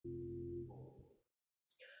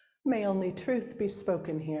May only truth be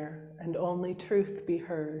spoken here, and only truth be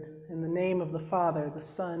heard. In the name of the Father, the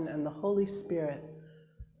Son, and the Holy Spirit.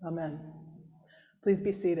 Amen. Please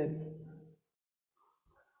be seated.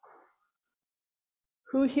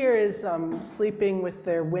 Who here is sleeping with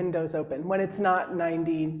their windows open when it's not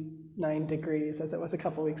 99 degrees, as it was a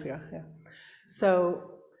couple weeks ago? Yeah.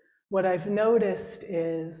 So what I've noticed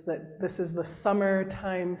is that this is the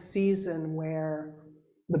summertime season where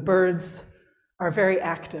the birds are very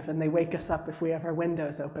active and they wake us up if we have our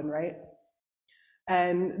windows open, right?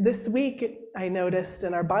 And this week I noticed,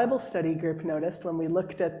 and our Bible study group noticed, when we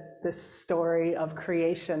looked at this story of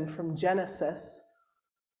creation from Genesis,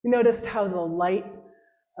 we noticed how the light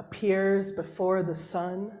appears before the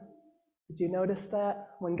sun. Did you notice that?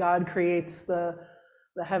 When God creates the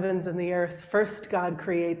heavens and the earth, first God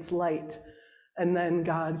creates light, and then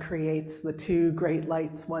God creates the two great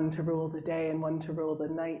lights, one to rule the day and one to rule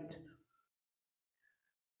the night.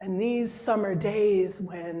 And these summer days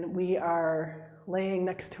when we are laying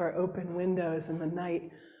next to our open windows in the night,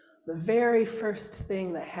 the very first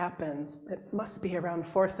thing that happens, it must be around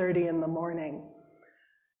 4:30 in the morning,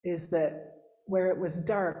 is that where it was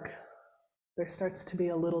dark, there starts to be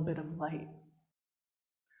a little bit of light.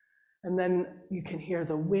 And then you can hear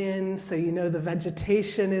the wind, so you know the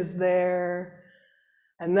vegetation is there.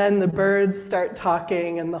 And then the birds start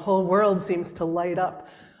talking, and the whole world seems to light up.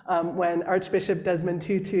 When Archbishop Desmond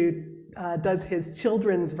Tutu does his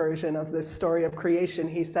children's version of this story of creation,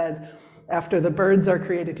 he says, after the birds are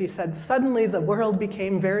created, he said, suddenly the world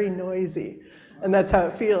became very noisy. And that's how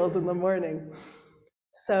it feels in the morning.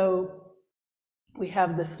 So we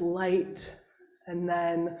have this light, and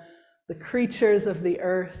then the creatures of the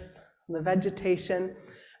earth, the vegetation,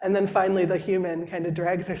 and then finally the human kind of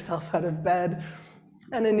drags herself out of bed,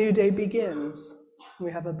 and a new day begins.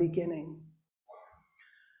 We have a beginning.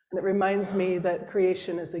 And it reminds me that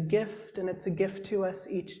creation is a gift, and it's a gift to us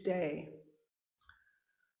each day.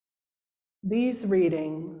 These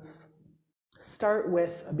readings start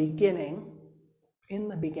with a beginning. In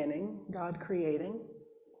the beginning, God creating,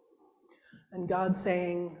 and God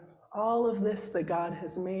saying, all of this that God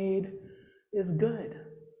has made is good.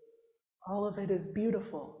 All of it is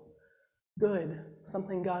beautiful, good,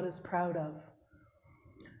 something God is proud of.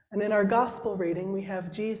 And in our gospel reading, we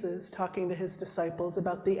have Jesus talking to his disciples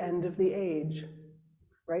about the end of the age,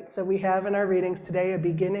 right? So we have in our readings today a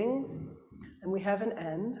beginning, and we have an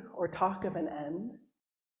end, or talk of an end.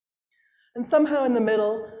 And somehow in the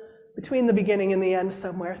middle, between the beginning and the end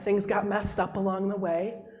somewhere, things got messed up along the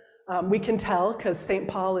way. We can tell because St.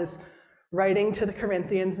 Paul is writing to the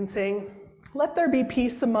Corinthians and saying, let there be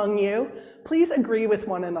peace among you. Please agree with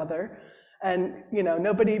one another. And,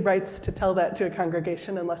 nobody writes to tell that to a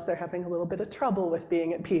congregation unless they're having a little bit of trouble with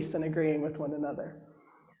being at peace and agreeing with one another.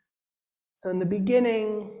 So in the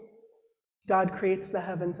beginning, God creates the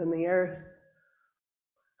heavens and the earth.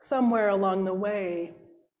 Somewhere along the way,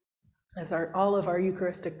 as all of our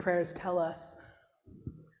Eucharistic prayers tell us,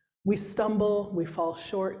 we stumble, we fall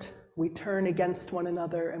short, we turn against one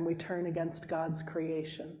another, and we turn against God's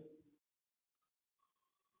creation.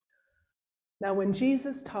 Now, when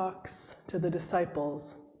Jesus talks to the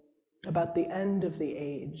disciples about the end of the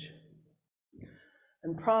age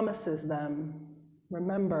and promises them,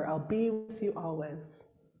 remember, I'll be with you always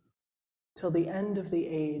till the end of the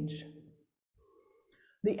age.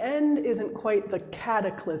 The end isn't quite the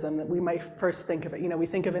cataclysm that we might first think of it. We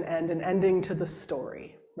think of an end, an ending to the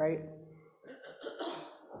story, right?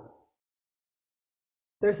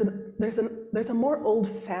 There's a more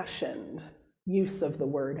old-fashioned use of the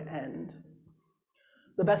word end.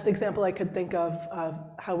 The best example I could think of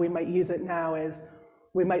how we might use it now is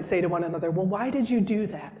we might say to one another, well, why did you do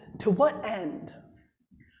that? To what end?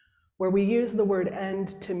 Where we use the word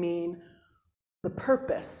end to mean the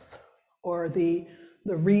purpose or the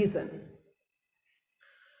reason.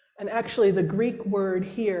 And actually, the Greek word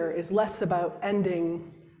here is less about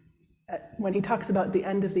ending. When he talks about the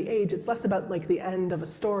end of the age, it's less about like the end of a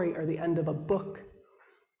story or the end of a book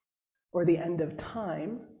or the end of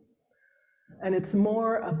time. And it's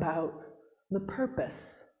more about the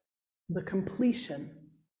purpose, the completion,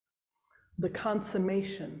 the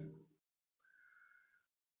consummation.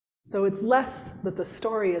 So it's less that the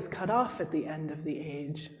story is cut off at the end of the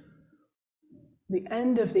age. The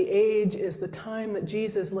end of the age is the time that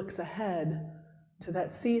Jesus looks ahead to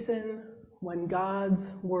that season when God's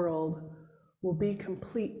world will be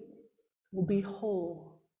complete, will be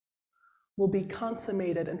whole, will be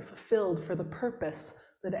consummated and fulfilled for the purpose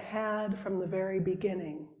that it had from the very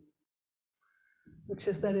beginning, which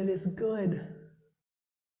is that it is good.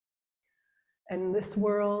 And this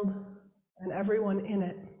world and everyone in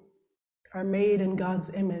it are made in God's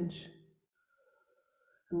image.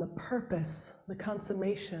 And the purpose, the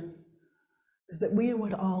consummation, is that we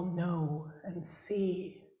would all know and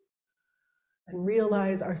see and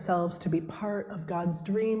realize ourselves to be part of God's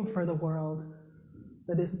dream for the world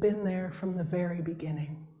that has been there from the very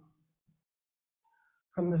beginning.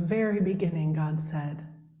 From the very beginning, God said,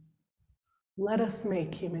 "Let us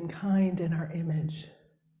make humankind in our image,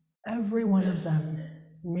 every one of them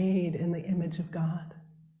made in the image of God."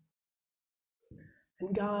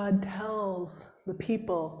 And God tells the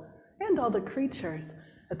people and all the creatures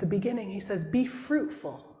at the beginning, he says, "Be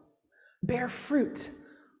fruitful, bear fruit,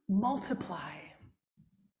 multiply."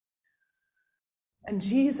 And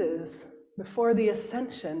Jesus, before the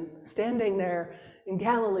ascension, standing there in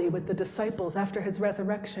Galilee with the disciples after his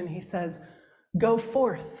resurrection, he says, "Go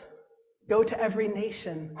forth, go to every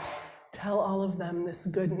nation, tell all of them this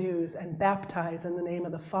good news, and baptize in the name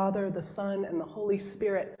of the Father, the Son, and the Holy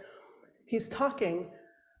Spirit." He's talking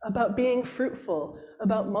about being fruitful,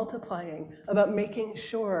 about multiplying, about making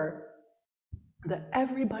sure that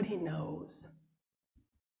everybody knows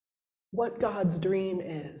what God's dream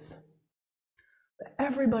is. That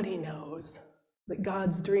everybody knows that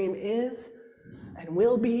God's dream is and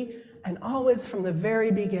will be, and always from the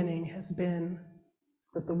very beginning has been,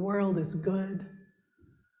 that the world is good,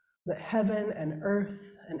 that heaven and earth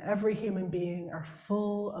and every human being are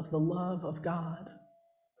full of the love of God.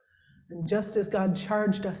 And just as God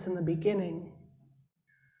charged us in the beginning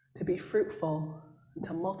to be fruitful and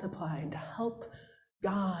to multiply and to help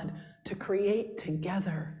God to create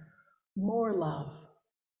together more love,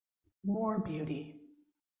 more beauty,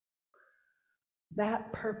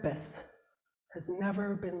 that purpose has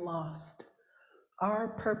never been lost. Our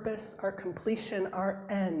purpose, our completion, our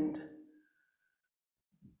end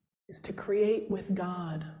is to create with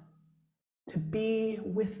God, to be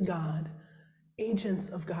with God, agents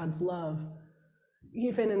of God's love,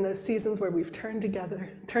 even in those seasons where we've turned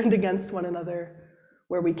against one another,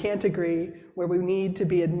 where we can't agree, where we need to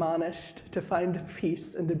be admonished to find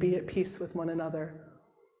peace and to be at peace with one another.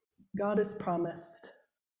 God has promised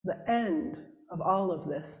the end of all of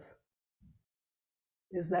this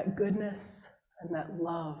is that goodness and that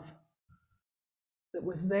love that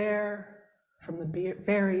was there from the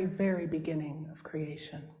very, very beginning of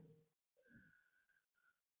creation.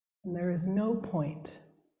 And there is no point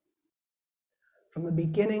from the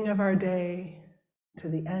beginning of our day to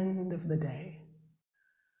the end of the day,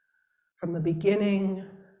 from the beginning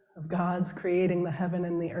of God's creating the heaven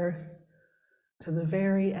and the earth to the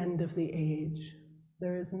very end of the age,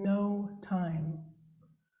 there is no time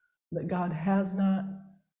that God has not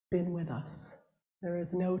been with us. There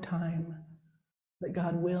is no time that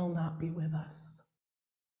God will not be with us.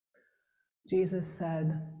 Jesus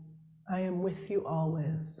said, "I am with you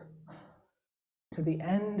always, to the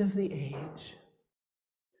end of the age,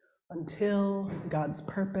 until God's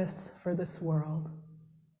purpose for this world,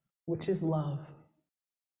 which is love,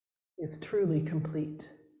 is truly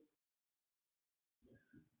complete."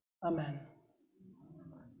 Amen.